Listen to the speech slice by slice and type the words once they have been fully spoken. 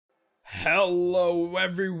Hello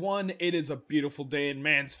everyone, it is a beautiful day in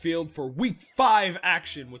Mansfield for week 5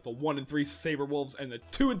 action with the 1-3 Saberwolves and the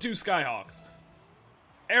 2-2 Skyhawks.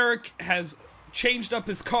 Eric has changed up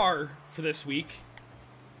his car for this week,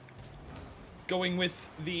 going with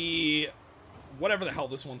the, whatever the hell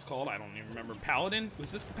this one's called, I don't even remember, Paladin?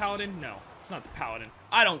 Was this the Paladin? No, it's not the Paladin.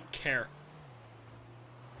 I don't care.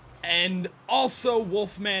 And also,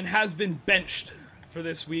 Wolfman has been benched for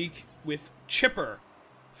this week with Chipper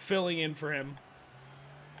filling in for him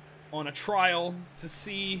on a trial to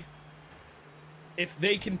see if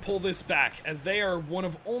they can pull this back, as they are one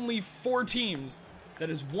of only 4 teams that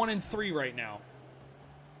is 1-3 right now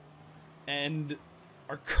and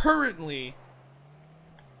are currently,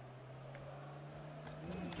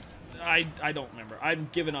 I don't remember. I'm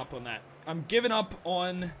giving up on that. I'm giving up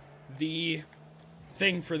on the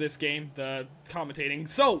thing for this game, the commentating.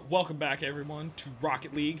 So welcome back everyone to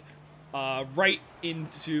Rocket League. I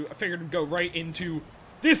figured to go right into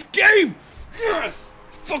this game! Yes!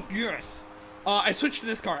 Fuck yes! I switched to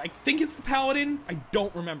this car. I think it's the Paladin. I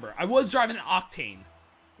don't remember. I was driving an Octane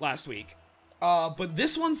last week. But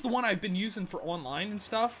this one's the one I've been using for online and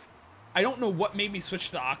stuff. I don't know what made me switch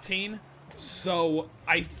to the Octane. So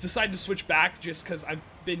I decided to switch back just because I've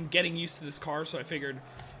been getting used to this car. So I figured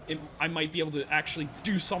I might be able to actually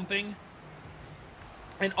do something.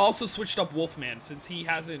 And also switched up Wolfman since he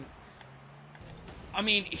hasn't... I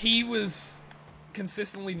mean, he was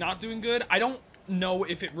consistently not doing good. I don't know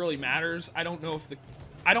if it really matters. I don't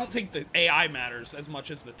think the AI matters as much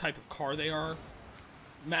as the type of car they are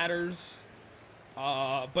matters.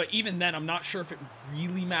 But even then, I'm not sure if it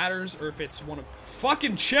really matters or if it's one of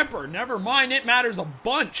fucking Chipper. Never mind, it matters a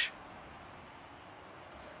bunch.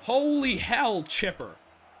 Holy hell, Chipper.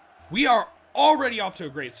 We are already off to a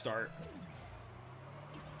great start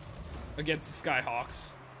against the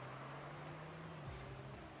Skyhawks.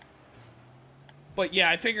 But yeah,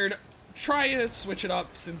 I figured try to switch it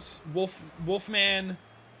up since Wolfman,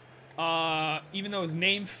 even though his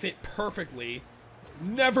name fit perfectly,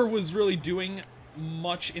 never was really doing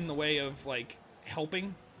much in the way of, like,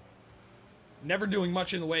 helping. Never doing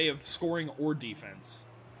much in the way of scoring or defense.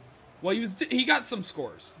 Well, he got some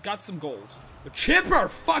scores, got some goals. But Chipper,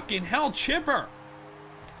 fucking hell, Chipper!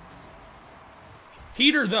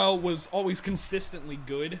 Heater, though, was always consistently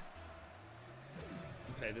good.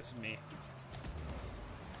 Okay, this is me.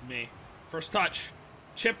 Me. First touch.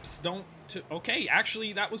 Chips don't... Okay,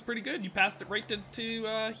 actually, that was pretty good. You passed it right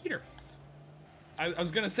to Heater. I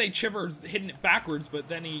was going to say Chipper's hitting it backwards, but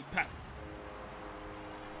then he...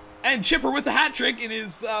 And Chipper with a hat trick in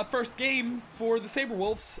his first game for the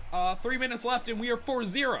Saberwolves. 3 minutes left, and we are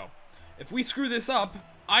 4-0. If we screw this up,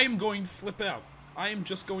 I am going to flip out. I am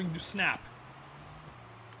just going to snap.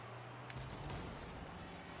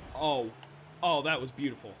 Oh. Oh, that was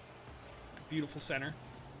beautiful. Beautiful center.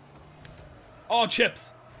 Oh,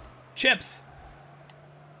 Chips! Chips!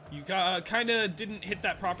 You kind of didn't hit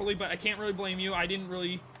that properly, but I can't really blame you. I didn't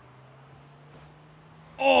really...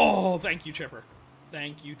 Oh, thank you, Chipper.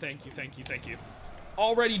 Thank you, thank you, thank you, thank you.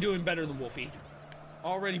 Already doing better than Wolfie.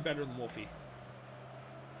 Already better than Wolfie.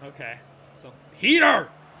 Okay, so... Heater!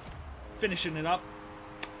 Finishing it up.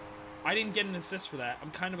 I didn't get an assist for that.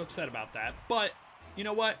 I'm kind of upset about that, but you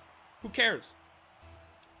know what? Who cares?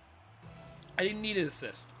 I didn't need an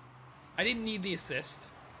assist. I didn't need the assist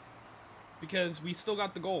because we still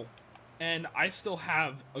got the goal, and I still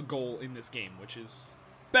have a goal in this game, which is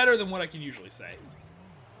better than what I can usually say.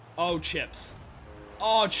 Oh, Chips.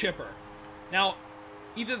 Oh, Chipper. Now,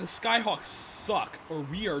 either the Skyhawks suck or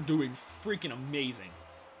we are doing freaking amazing.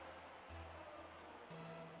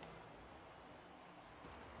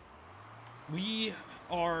 We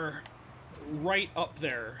are right up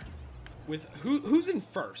there with who's in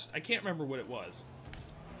first? I can't remember what it was.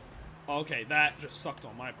 Okay, that just sucked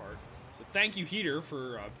on my part. So thank you, Heater,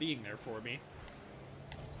 for being there for me.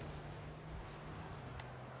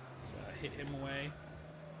 Let's hit him away.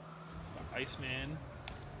 Iceman.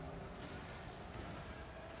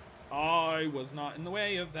 I was not in the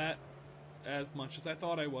way of that as much as I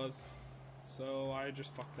thought I was. So I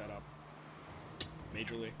just fucked that up.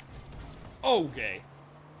 Majorly. Okay.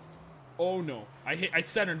 Oh no. I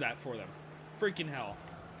centered that for them. Freaking hell.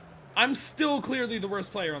 I'm still clearly the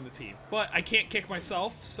worst player on the team, but I can't kick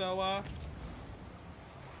myself, so,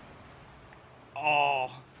 Oh,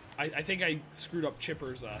 I think I screwed up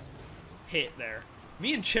Chipper's, hit there.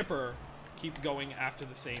 Me and Chipper keep going after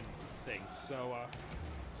the same things, so,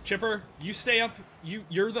 Chipper, you stay up.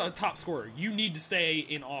 You're the top scorer. You need to stay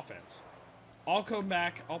in offense. I'll come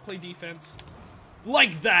back. I'll play defense.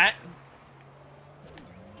 Like that.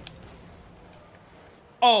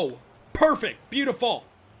 Oh, perfect. Beautiful.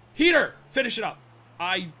 Heater! Finish it up.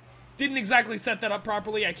 I didn't exactly set that up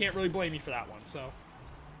properly. I can't really blame you for that one, so.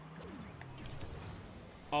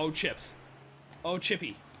 Oh, chips. Oh,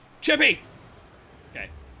 Chippy. Chippy! Okay.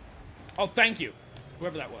 Oh, thank you.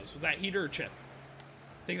 Whoever that was. Was that Heater or Chip?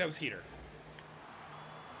 I think that was Heater.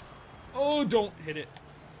 Oh, don't hit it.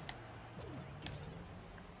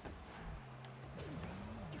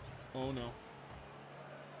 Oh, no.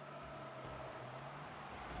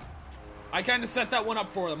 I kind of set that one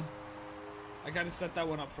up for them.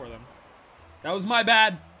 That was my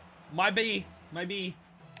bad. My B.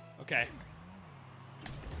 Okay.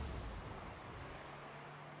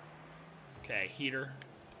 Okay, Heater.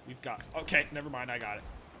 We've got... Okay, never mind. I got it.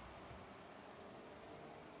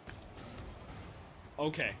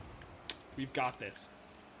 Okay. We've got this.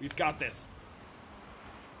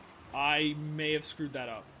 I may have screwed that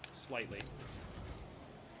up slightly.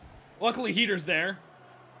 Luckily, Heater's there.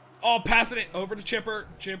 Oh, passing it over to Chipper.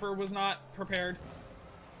 Chipper was not prepared.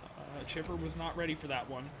 Chipper was not ready for that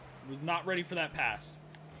one. Was not ready for that pass.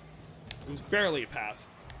 It was barely a pass.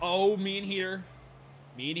 Oh, me and Heater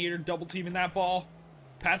double teaming that ball.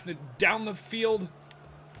 Passing it down the field.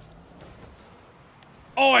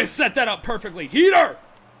 Oh, I set that up perfectly. Heater!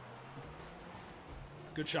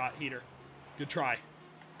 Good shot, Heater. Good try.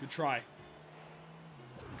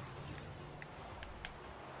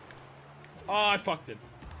 Oh, I fucked it.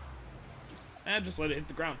 And just let it hit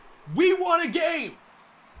the ground. We won a game!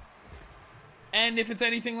 And if it's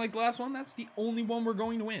anything like the last one, that's the only one we're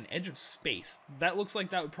going to win. Edge of Space. That looks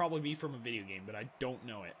like that would probably be from a video game, but I don't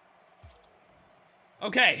know it.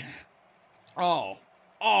 Okay. Oh,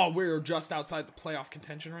 we're just outside the playoff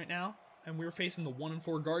contention right now. And we're facing the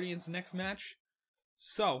 1-4 Guardians next match.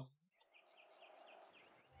 So.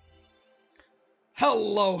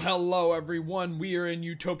 Hello, everyone. We are in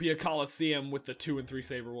Utopia Coliseum with the 2-3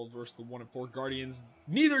 Saberwolves versus the 1-4 Guardians.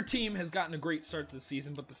 Neither team has gotten a great start to the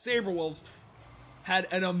season, but the Saberwolves had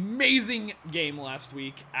an amazing game last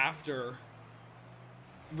week after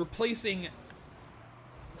replacing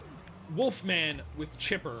Wolfman with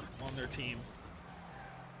Chipper on their team.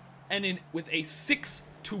 And with a 6-1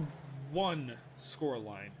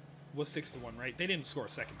 scoreline. Was 6-1, right? They didn't score a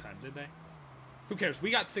second time, did they? Who cares? We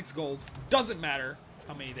got 6 goals. Doesn't matter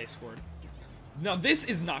how many they scored. Now, this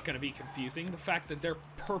is not going to be confusing. The fact that they're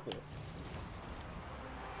purple.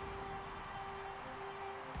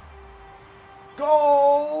 Goal!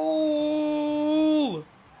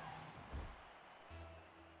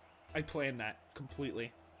 I planned that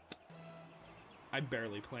completely. I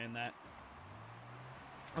barely planned that.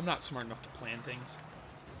 I'm not smart enough to plan things.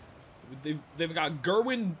 They've got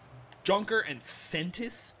Gerwin, Junker, and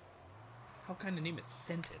Sentis. How kind of name is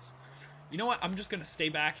Sentis? You know what? I'm just going to stay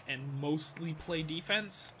back and mostly play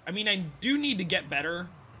defense. I mean, I do need to get better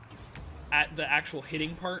at the actual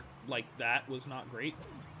hitting part. Like, that was not great.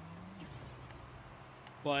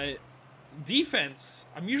 But defense,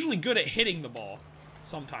 I'm usually good at hitting the ball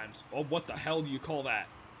sometimes. Oh, what the hell do you call that?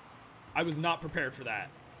 I was not prepared for that.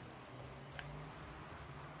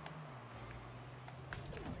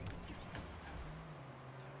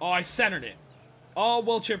 Oh, I centered it. Oh,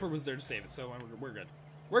 well, Chipper was there to save it, so we're good.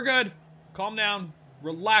 We're good. Calm down.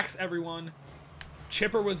 Relax, everyone.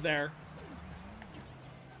 Chipper was there.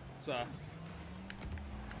 It's,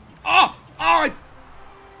 Oh! Oh!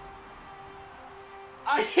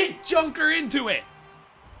 I hit Junker into it!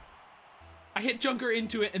 I hit Junker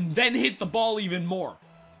into it and then hit the ball even more.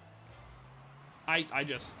 I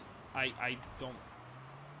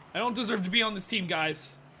don't deserve to be on this team,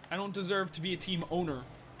 guys. I don't deserve to be a team owner.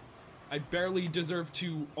 I barely deserve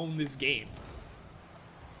to own this game.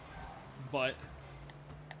 But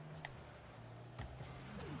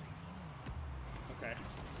okay.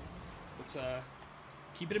 Let's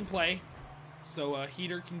keep it in play. So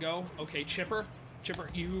Heater can go. Okay, Chipper. Chipper,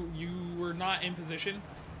 you were not in position.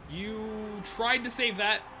 You tried to save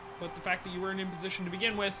that, but the fact that you weren't in position to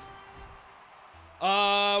begin with.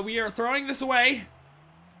 We are throwing this away.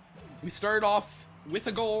 We started off with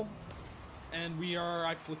a goal, and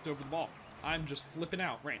I flipped over the ball. I'm just flipping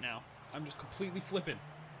out right now. I'm just completely flipping.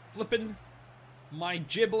 Flipping my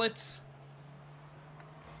giblets.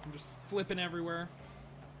 I'm just flipping everywhere.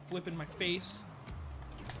 Flipping my face.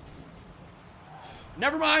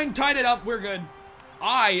 Never mind, tied it up, we're good.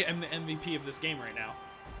 I am the MVP of this game right now.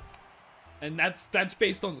 And that's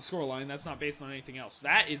based on the scoreline, that's not based on anything else.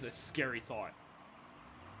 That is a scary thought.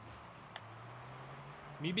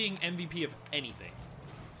 Me being MVP of anything.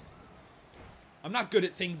 I'm not good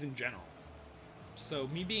at things in general. So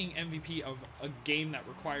me being MVP of a game that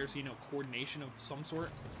requires, you know, coordination of some sort.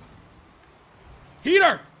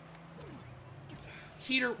 Heater!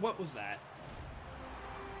 Heater, what was that?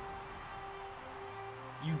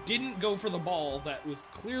 You didn't go for the ball that was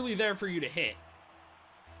clearly there for you to hit.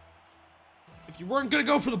 If you weren't gonna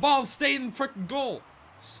go for the ball, stay in the frickin' goal.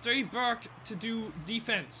 Stay back to do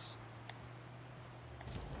defense.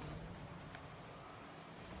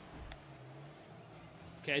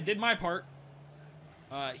 Okay, I did my part.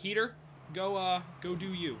 Heater, go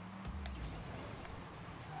do you.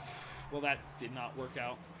 Well, that did not work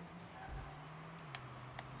out.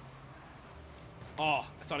 Oh,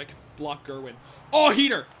 I thought I could block Gerwin. Oh,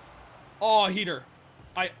 Heater! Oh, Heater.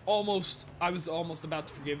 I was almost about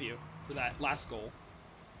to forgive you for that last goal.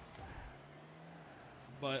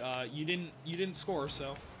 But, you didn't score,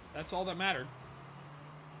 so that's all that mattered.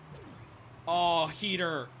 Oh,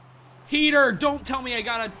 Heater. Heater, don't tell me I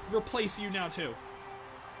gotta replace you now, too.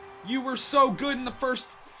 You were so good in the first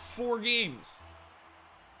 4 games.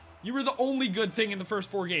 You were the only good thing in the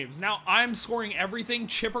first 4 games. Now I'm scoring everything.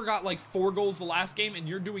 Chipper got like 4 goals the last game, and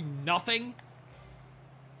you're doing nothing?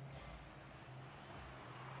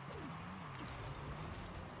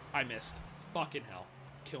 I missed. Fucking hell.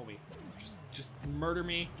 Kill me. Just murder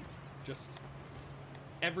me. Just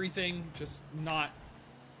everything. Just not.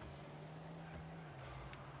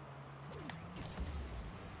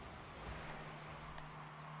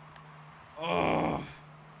 Ugh.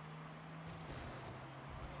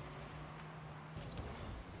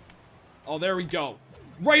 Oh, there we go.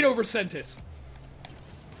 Right over Sentis.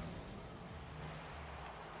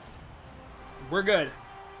 We're good.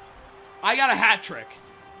 I got a hat trick.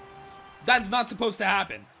 That's not supposed to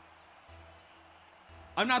happen.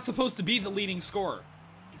 I'm not supposed to be the leading scorer.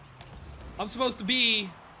 I'm supposed to be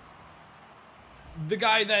the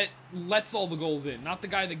guy that lets all the goals in, not the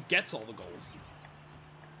guy that gets all the goals.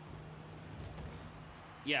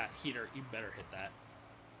 Yeah, Heater, you better hit that.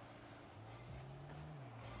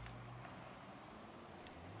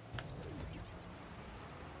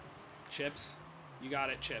 Chips, you got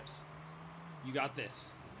it, Chips. You got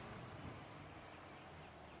this.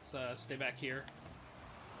 Let's stay back here.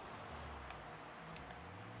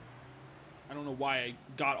 I don't know why I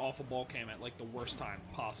got off a ball cam at like the worst time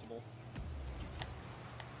possible.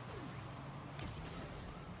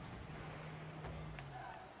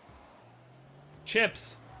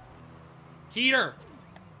 Chips. Heater.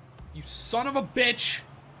 You son of a bitch.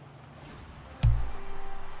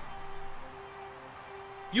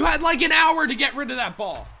 You had like an hour to get rid of that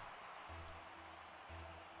ball.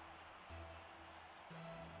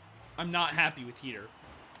 I'm not happy with Heater.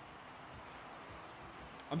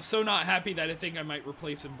 I'm so not happy that I think I might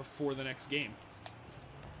replace him before the next game.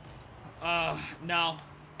 No.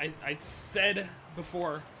 I said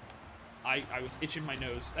before I was itching my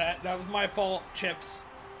nose. That was my fault, Chips.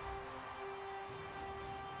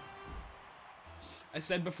 I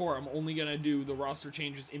said before I'm only gonna do the roster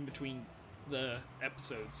changes in between the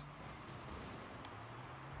episodes.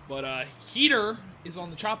 But Heater is on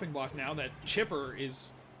the chopping block now that Chipper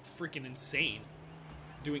is freaking insane.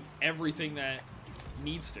 Doing everything that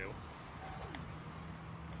needs to.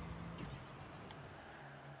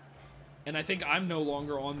 And I think I'm no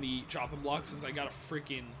longer on the chopping block since I got a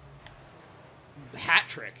freaking hat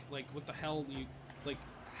trick. Like, what the hell do you... Like,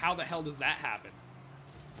 how the hell does that happen?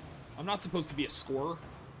 I'm not supposed to be a scorer.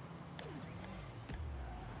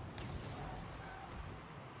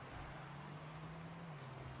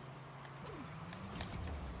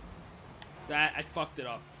 I fucked it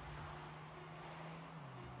up.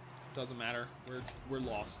 Doesn't matter. We're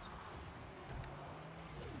lost.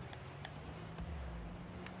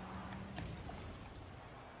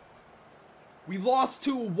 We lost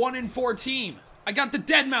to a 1-4 team. I got the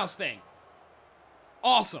dead mouse thing.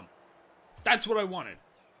 Awesome. That's what I wanted.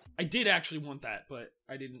 I did actually want that, but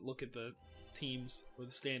I didn't look at the teams or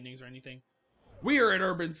the standings or anything. We are at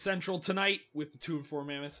Urban Central tonight with the 2-4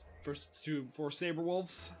 Mammoths versus 2-4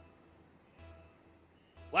 Saberwolves.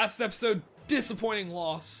 Last episode, disappointing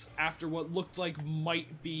loss after what looked like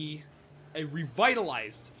might be a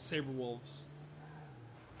revitalized Saberwolves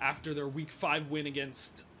after their Week 5 win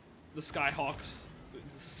against the Skyhawks.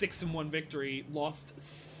 6-1 victory, lost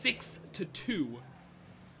 6-2.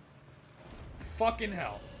 Fucking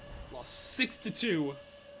hell. Lost 6-2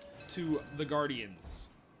 to the Guardians.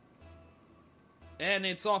 And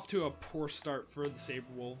it's off to a poor start for the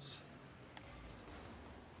Saberwolves,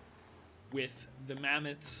 with the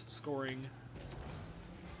Mammoths scoring,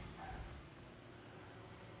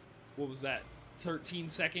 what was that, 13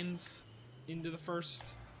 seconds into the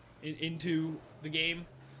first, into the game.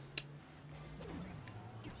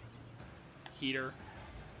 Heater.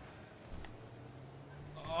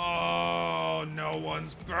 Oh, no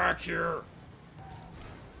one's back here.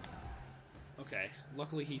 Okay,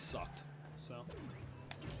 luckily he sucked, so.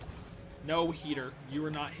 No, Heater. You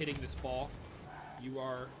are not hitting this ball. You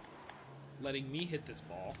are letting me hit this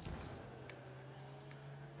ball.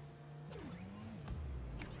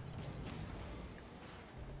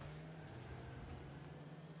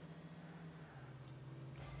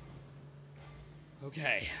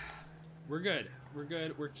 Okay. We're good. We're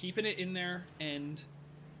good. We're keeping it in there, and...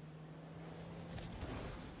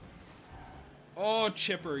 Oh,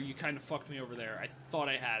 Chipper, you kind of fucked me over there. I thought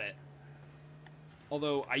I had it.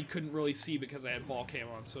 Although, I couldn't really see because I had ball cam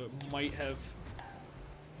on, so it might have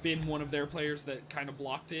been one of their players that kind of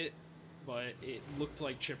blocked it, but it looked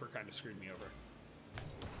like Chipper kind of screwed me over.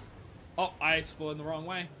 Oh, I split in the wrong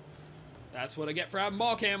way. That's what I get for having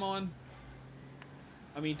ball cam on.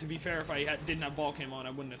 I mean, to be fair, if I didn't have ball cam on, I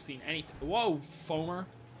wouldn't have seen anything. Whoa, Foamer.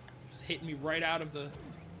 Just hitting me right out of the...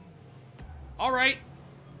 Alright.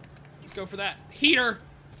 Let's go for that. Heater!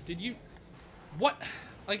 Did you... What?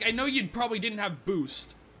 Like, I know you probably didn't have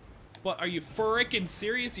boost, but are you frickin'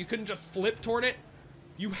 serious? You couldn't just flip toward it?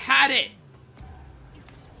 You had it!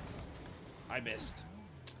 I missed.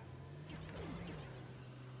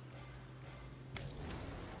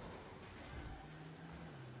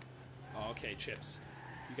 Oh, okay, Chips.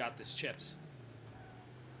 You got this, Chips.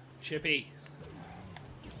 Chippy.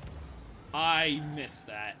 I missed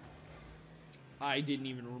that. I didn't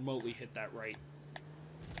even remotely hit that right.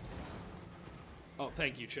 Oh,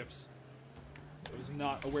 thank you, Chips. I was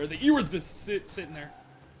not aware that you were sitting there.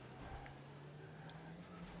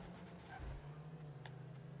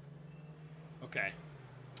 Okay.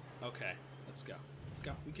 Okay. Let's go. Let's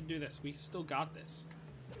go. We can do this. We still got this.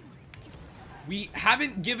 We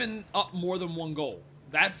haven't given up more than one goal.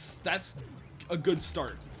 That's a good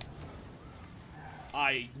start.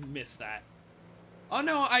 I missed that. Oh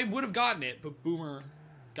no, I would have gotten it, but Boomer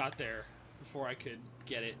got there before I could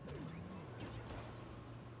get it.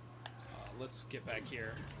 Let's get back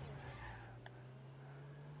here.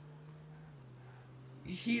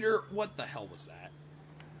 Heater, what the hell was that?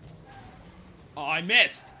 Oh, I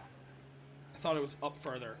missed! I thought it was up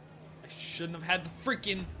further. I shouldn't have had the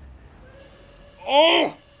freaking...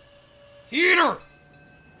 Oh! Heater!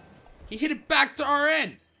 He hit it back to our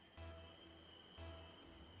end!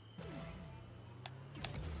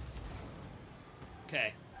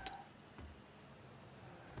 Okay.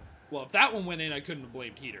 Well, if that one went in, I couldn't have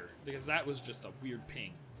blamed Heater, because that was just a weird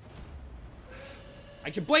ping. I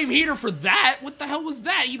can blame Heater for that? What the hell was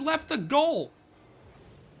that? He left the goal!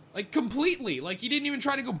 Like, completely. Like, he didn't even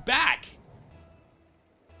try to go back.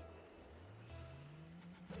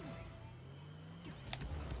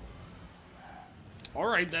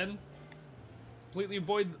 Alright, then. Completely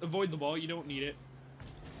avoid the ball. You don't need it.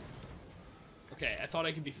 Okay, I thought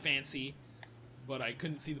I could be fancy, but I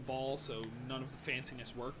couldn't see the ball, so none of the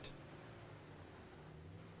fanciness worked.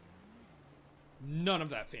 None of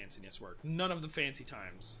that fanciness worked. None of the fancy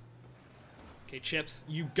times. Okay, Chips.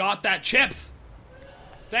 You got that, Chips!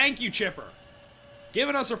 Thank you, Chipper.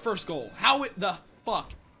 Giving us our first goal. How the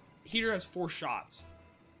fuck? Heater has 4 shots.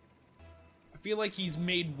 I feel like he's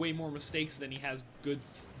made way more mistakes than he has good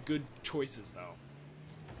choices, though.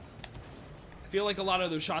 I feel like a lot of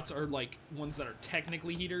those shots are, like, ones that are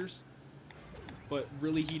technically Heaters, but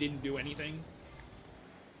really he didn't do anything.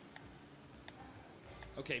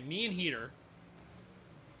 Okay, me and Heater.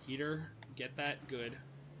 Heater, get that good.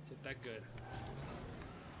 Get that good.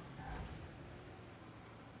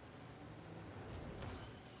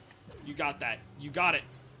 You got that. You got it.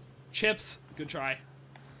 Chips, good try.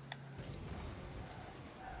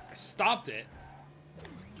 I stopped it.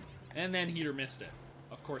 And then Heater missed it.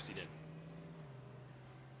 Of course he did.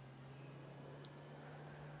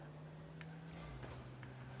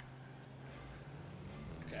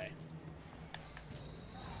 Okay.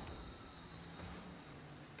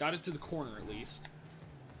 Got it to the corner at least.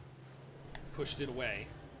 Pushed it away.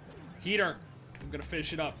 Heater, I'm gonna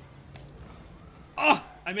finish it up. Oh,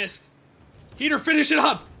 I missed. Heater, finish it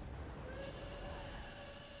up!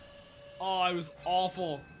 Oh, I was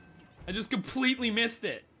awful. I just completely missed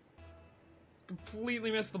it.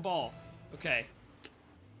 Completely missed the ball. Okay.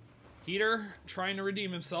 Heater, trying to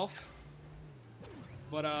redeem himself.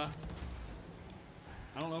 But, I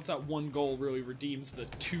don't know if that one goal really redeems the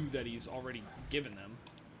 2 that he's already given them.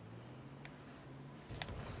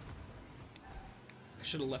 I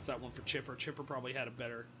should have left that one for Chipper. Chipper probably had a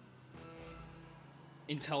better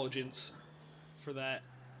intelligence for that.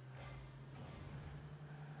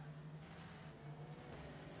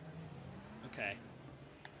 Okay.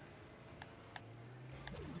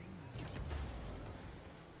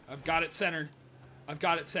 I've got it centered. I've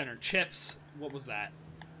got it centered. Chips. What was that?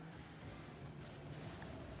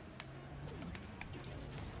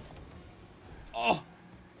 Oh!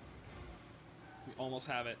 Almost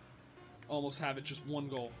have it. Almost have it. Just one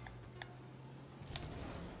goal.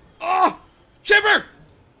 Oh! Chipper!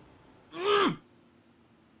 Mm!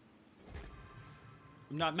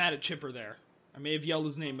 I'm not mad at Chipper there. I may have yelled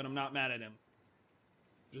his name, but I'm not mad at him.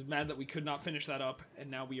 I'm just mad that we could not finish that up,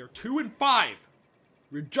 and now we are 2-5.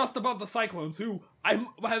 We're just above the Cyclones, who,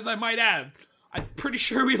 as I might add, I'm pretty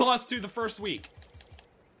sure we lost to the first week.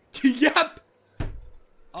 Yep!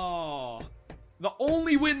 Oh. The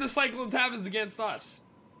only win the Cyclones have is against us.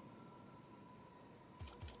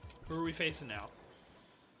 Who are we facing now?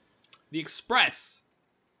 The Express.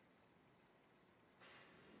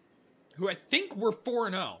 Who I think were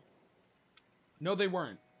 4-0. No, they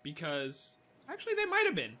weren't. Because... Actually, they might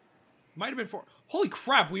have been. Might have been 4. Holy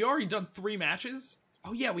crap, we already done 3 matches?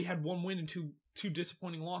 Oh yeah, we had 1 win and two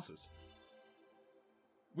disappointing losses.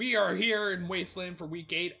 We are here in Wasteland for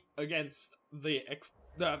week 8 against the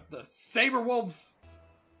Saber Wolves.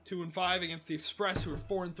 2-5 against the Express, who are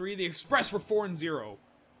 4-3. The Express were 4-0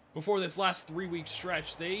 before this last 3-week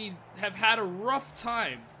stretch. They have had a rough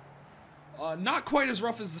time. Not quite as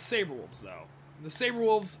rough as the Saber Wolves, though. The Saber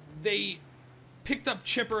Wolves, they picked up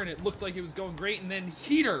Chipper and it looked like it was going great, and then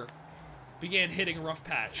Heater began hitting a rough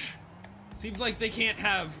patch. Seems like they can't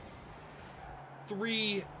have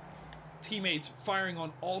 3 teammates firing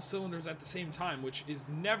on all cylinders at the same time, which is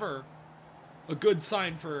never a good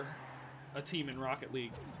sign for a team in Rocket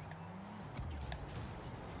League.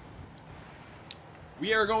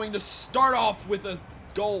 We are going to start off with a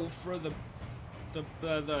goal for the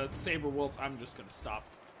Saber Wolves. I'm just gonna stop.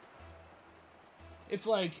 It's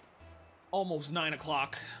like almost 9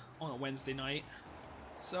 o'clock on a Wednesday night,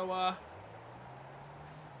 so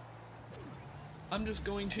I'm just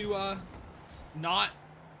going to not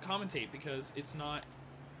commentate because it's not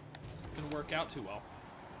gonna work out too well.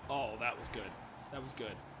 Oh, that was good. That was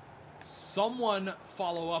good. Someone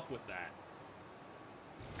follow up with that.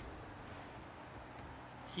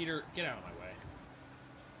 Heater, get out of my way.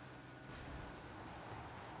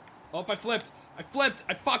 Oh, I flipped. I flipped.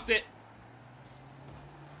 I fucked it.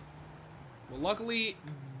 Well, luckily,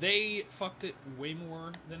 they fucked it way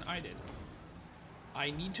more than I did.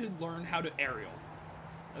 I need to learn how to aerial.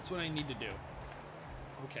 That's what I need to do.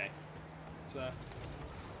 Okay.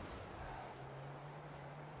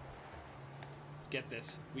 Let's get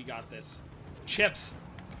this. We got this. Chips.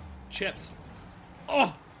 Chips.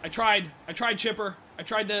 Oh! I tried Chipper. I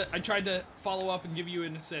tried to follow up and give you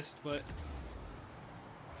an assist, but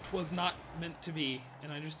twas not meant to be,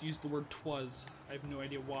 and I just used the word twas. I have no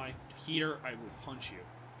idea why. Heater, I will punch you.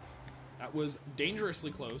 That was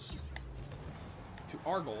dangerously close to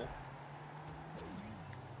our goal.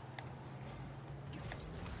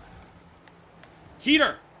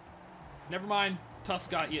 Heater! Never mind. Tusk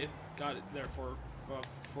got you. Got it there for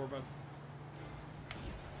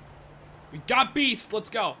we got Beast! Let's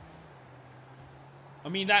go! I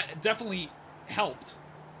mean, that definitely helped.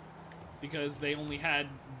 Because they only had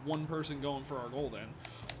 1 person going for our goal then.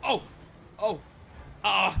 Oh! Oh!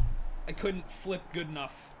 Ah! I couldn't flip good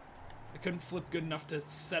enough. I couldn't flip good enough to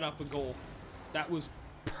set up a goal. That was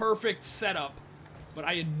perfect setup, but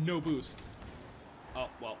I had no boost. Oh,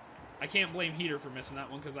 well. I can't blame Heater for missing that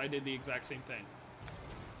one because I did the exact same thing.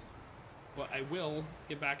 But I will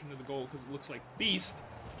get back into the goal because it looks like Beast.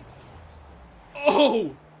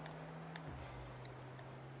 Oh!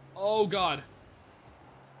 Oh, God.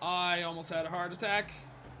 I almost had a heart attack.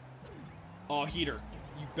 Oh, Heater.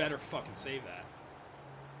 You better fucking save that.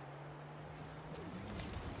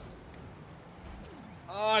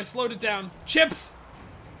 Oh, I slowed it down. Chips!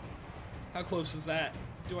 How close is that?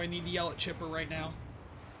 Do I need to yell at Chipper right now?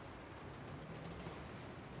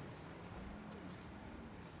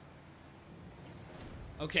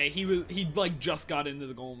 Okay, he like just got into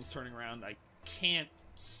the goal and was turning around. I can't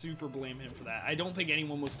super blame him for that. I don't think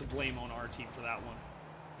anyone was to blame on our team for that one.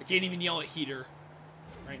 I can't even yell at Heater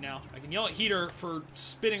right now. I can yell at Heater for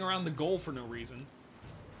spinning around the goal for no reason.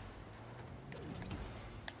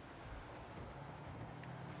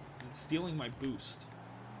 And stealing my boost.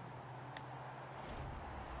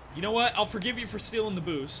 You know what? I'll forgive you for stealing the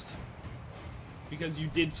boost. Because you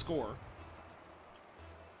did score.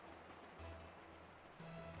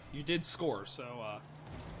 You did score, so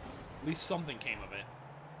at least something came of it.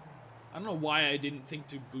 I don't know why I didn't think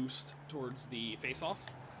to boost towards the face-off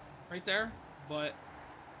right there, but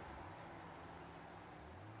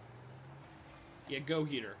yeah, go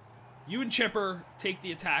Heater. You and Chipper take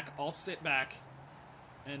the attack. I'll sit back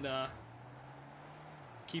and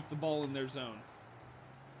keep the ball in their zone.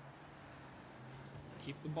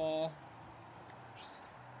 Keep the ball. Just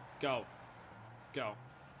go. Go.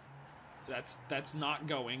 That's not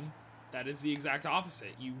going. That is the exact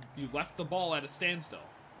opposite. You left the ball at a standstill.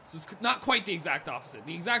 So it's not quite the exact opposite.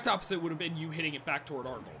 The exact opposite would have been you hitting it back toward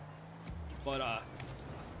our goal. But,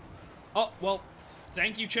 oh, well,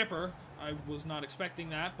 thank you, Chipper. I was not expecting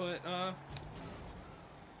that, but,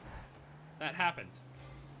 that happened.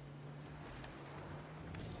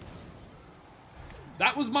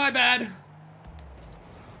 That was my bad.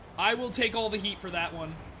 I will take all the heat for that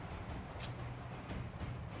one.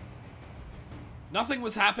 Nothing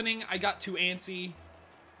was happening. I got too antsy.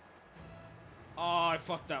 Oh, I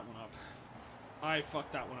fucked that one up. I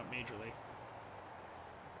fucked that one up majorly.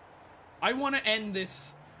 I want to end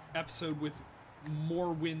this episode with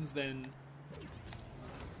more wins than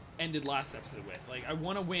ended last episode with. Like, I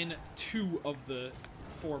want to win 2 of the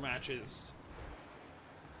 4 matches.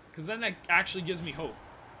 Because then that actually gives me hope.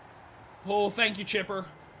 Oh, thank you, Chipper.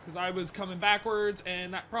 Because I was coming backwards,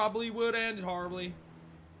 and that probably would have ended horribly.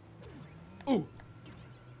 Ooh.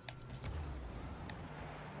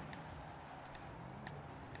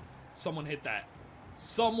 Someone hit that.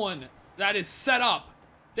 Someone. That is set up.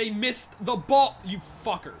 They missed the ball. You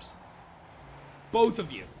fuckers. Both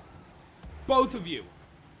of you. Both of you.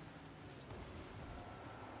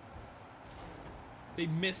 They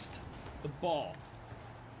missed the ball.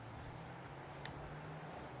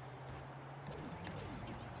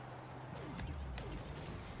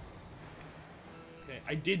 Okay,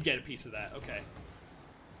 I did get a piece of that. Okay.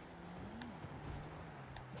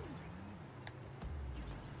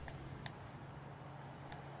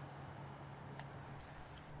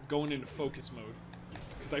 Going into focus mode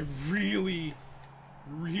because I really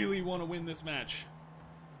want to win this match.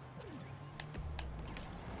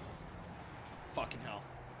 Fucking hell.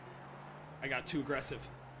 I got too aggressive.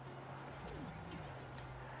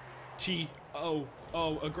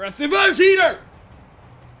 T-O-O aggressive. Oh, heater!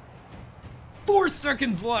 4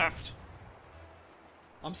 seconds left.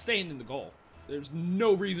 I'm staying in the goal. There's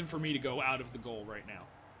no reason for me to go out of the goal right now.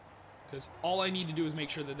 Because all I need to do is make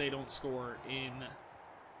sure that they don't score in...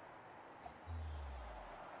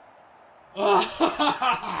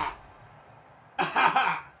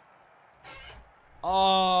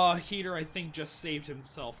 Heater, I think, just saved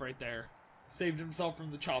himself right there. Saved himself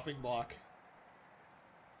from the chopping block.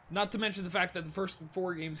 Not to mention the fact that the first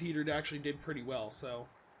 4 games Heater actually did pretty well, so...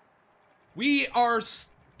 We are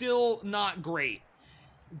still not great.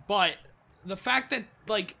 But the fact that,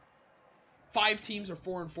 like, 5 teams are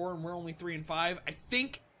 4-4 and we're only 3-5, I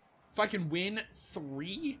think if I can win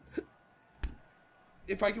 3...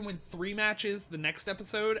 If I can win 3 matches the next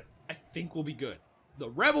episode, I think we'll be good. The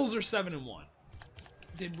Rebels are 7-1.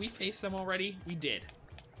 Did we face them already? We did.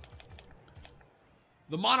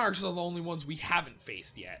 The Monarchs are the only ones we haven't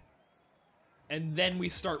faced yet. And then we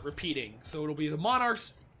start repeating. So it'll be the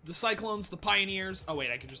Monarchs, the Cyclones, the Pioneers. Oh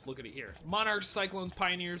wait, I can just look at it here. Monarchs, Cyclones,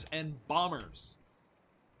 Pioneers, and Bombers.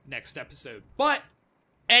 Next episode. But,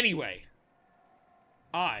 anyway.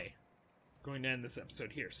 I'm going to end this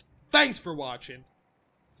episode here. So thanks for watching.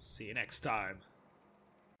 See you next time.